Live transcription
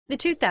The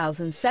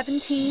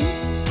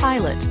 2017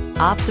 Pilot.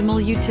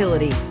 Optimal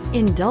utility,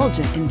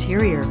 indulgent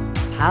interior,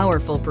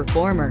 powerful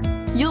performer.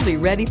 You'll be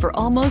ready for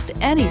almost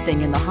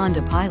anything in the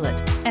Honda Pilot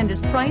and is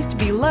priced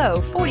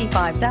below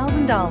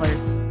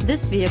 $45,000.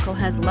 This vehicle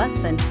has less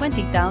than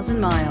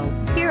 20,000 miles.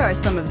 Here are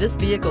some of this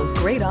vehicle's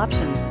great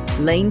options: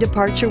 lane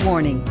departure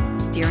warning,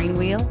 steering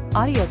wheel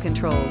audio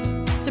controls,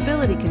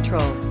 stability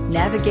control,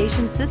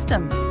 navigation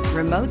system,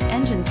 remote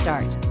engine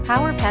start,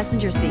 power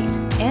passenger seat,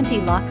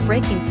 anti-lock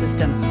braking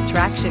system,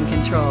 traction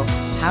control,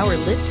 power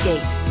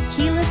liftgate,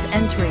 keyless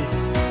entry.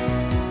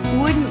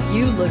 Wouldn't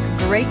you look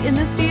great in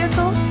this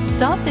vehicle?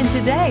 Stop in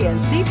today and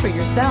see for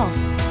yourself.